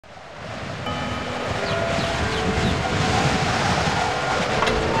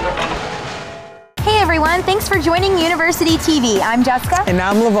everyone. Thanks for joining University TV. I'm Jessica. And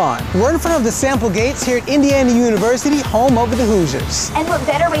I'm Levon. We're in front of the sample gates here at Indiana University, home of the Hoosiers. And what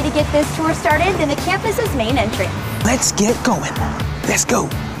better way to get this tour started than the campus's main entrance? Let's get going. Let's go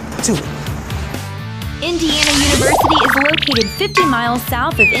to it. Indiana University is located 50 miles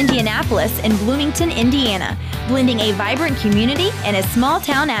south of Indianapolis in Bloomington, Indiana, blending a vibrant community and a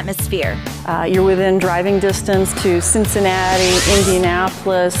small-town atmosphere. You're within driving distance to Cincinnati,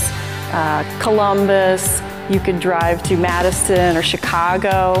 Indianapolis, Columbus. You could drive to Madison or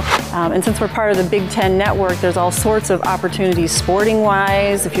Chicago. And since we're part of the Big Ten network, there's all sorts of opportunities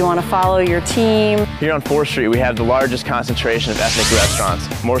sporting-wise if you want to follow your team. Here on 4th Street, we have the largest concentration of ethnic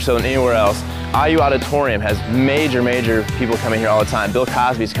restaurants, more so than anywhere else. IU Auditorium has major people coming here all the time. Bill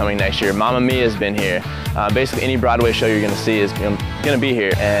Cosby's coming next year. Mamma Mia's been here. Basically any Broadway show you're going to see is going to be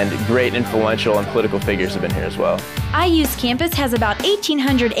here, and great influential and political figures have been here as well. IU's campus has about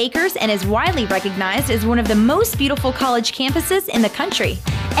 1,800 acres and is widely recognized as one of the most beautiful college campuses in the country.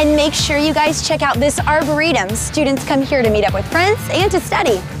 And make sure you guys check out this arboretum. Students come here to meet up with friends and to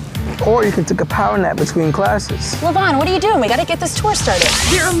study. Or you can take a power nap between classes. Levon, what are you doing? We got to get this tour started.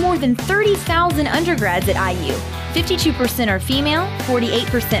 There are more than 30,000 undergrads at IU. 52% are female,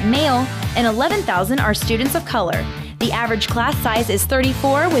 48% male, and 11,000 are students of color. The average class size is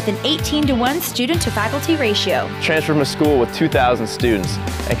 34 with an 18-to-1 student-to-faculty ratio. Transferred from a school with 2,000 students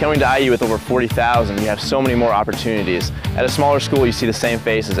and coming to IU with over 40,000, you have so many more opportunities. At a smaller school, you see the same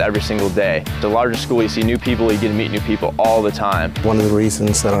faces every single day. At a larger school, you see new people, you get to meet new people all the time. One of the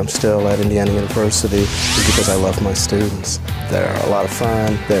reasons that I'm still at Indiana University is because I love my students. They're a lot of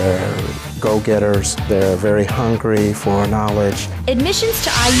fun, they're go-getters, they're very hungry for knowledge. Admissions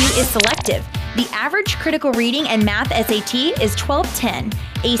to IU is selective. The average critical reading and math SAT is 1210,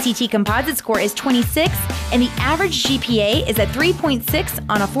 ACT composite score is 26, and the average GPA is at 3.6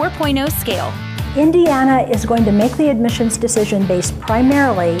 on a 4.0 scale. Indiana is going to make the admissions decision based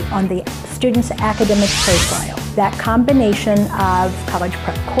primarily on the student's academic profile. That combination of college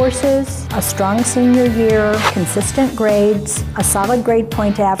prep courses, a strong senior year, consistent grades, a solid grade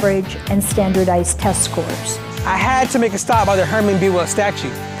point average, and standardized test scores. I had to make a stop by the Herman B. Wells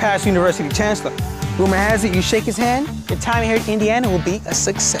statue, past University Chancellor. Rumor has it you shake his hand, your time here at Indiana will be a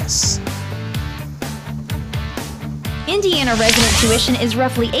success. Indiana resident tuition is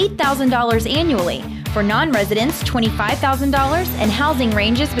roughly $8,000 annually. For non-residents, $25,000, and housing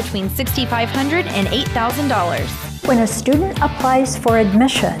ranges between $6,500 and $8,000. When a student applies for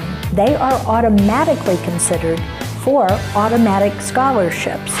admission, they are automatically considered for automatic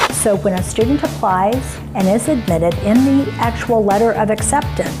scholarships. So when a student applies and is admitted, in the actual letter of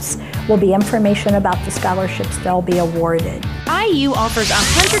acceptance will be information about the scholarships they'll be awarded. IU offers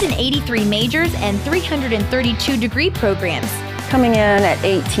 183 majors and 332 degree programs. Coming in at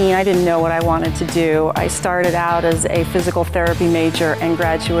 18, I didn't know what I wanted to do. I started out as a physical therapy major and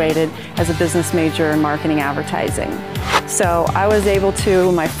graduated as a business major in marketing advertising. So I was able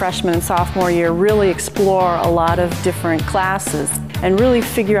to, my freshman and sophomore year, really explore a lot of different classes and really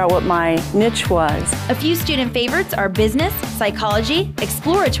figure out what my niche was. A few student favorites are business, psychology,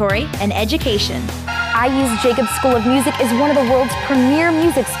 exploratory, and education. IU's Jacobs School of Music is one of the world's premier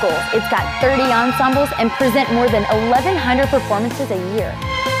music schools. It's got 30 ensembles and present more than 1,100 performances a year.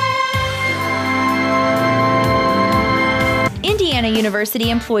 Indiana University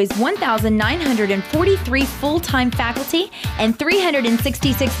employs 1,943 full-time faculty and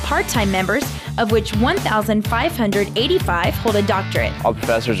 366 part-time members, of which 1,585 hold a doctorate. All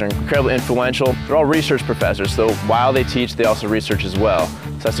professors are incredibly influential. They're all research professors, so while they teach, they also research as well.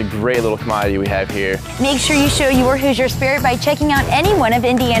 So that's a great little commodity we have here. Make sure you show your Hoosier spirit by checking out any one of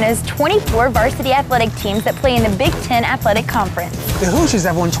Indiana's 24 varsity athletic teams that play in the Big Ten Athletic Conference. The Hoosiers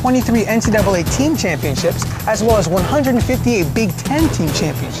have won 23 NCAA team championships, as well as 158 Big Ten team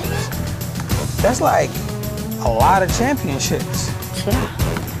championships. That's like a lot of championships. Yeah.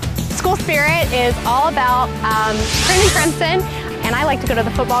 School spirit is all about Cream and Crimson, and I like to go to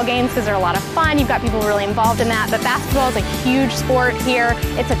the football games because they're a lot of fun. You've got people really involved in that, but basketball is a huge sport here.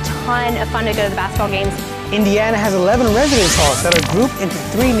 It's a ton of fun to go to the basketball games. Indiana has 11 residence halls that are grouped into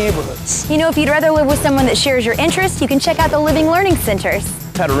 3 neighborhoods. You know, if you'd rather live with someone that shares your interests, you can check out the Living Learning Centers.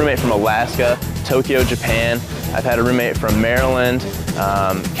 I've had a roommate from Alaska, Tokyo, Japan. I've had a roommate from Maryland,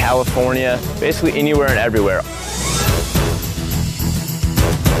 California, basically anywhere and everywhere.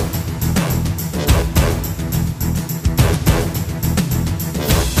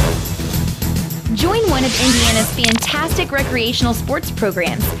 Join one of Indiana's fantastic recreational sports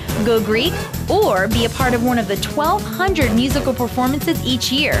programs, Go Greek, or be a part of one of the 1,200 musical performances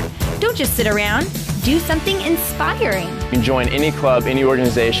each year. Don't just sit around, do something inspiring. You can join any club, any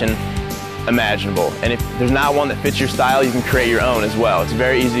organization, imaginable. And if there's not one that fits your style, you can create your own as well. It's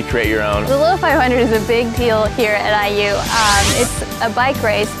very easy to create your own. The Little 500 is a big deal here at IU. It's a bike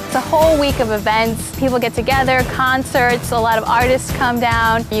race. It's a whole week of events. People get together, concerts, a lot of artists come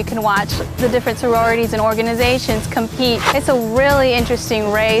down. You can watch the different sororities and organizations compete. It's a really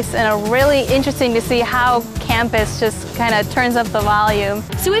interesting race and really interesting to see how campus just kind of turns up the volume.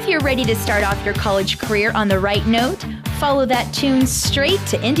 So if you're ready to start off your college career on the right note, follow that tune straight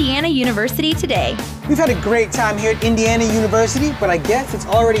to Indiana University today. We've had a great time here at Indiana University, but I guess it's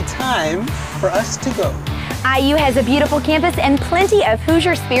already time for us to go. IU has a beautiful campus and plenty of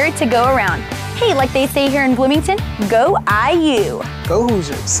Hoosier spirit to go around. Hey, like they say here in Bloomington, go IU. Go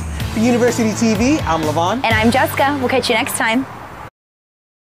Hoosiers. For University TV, I'm Levon. And I'm Jessica. We'll catch you next time.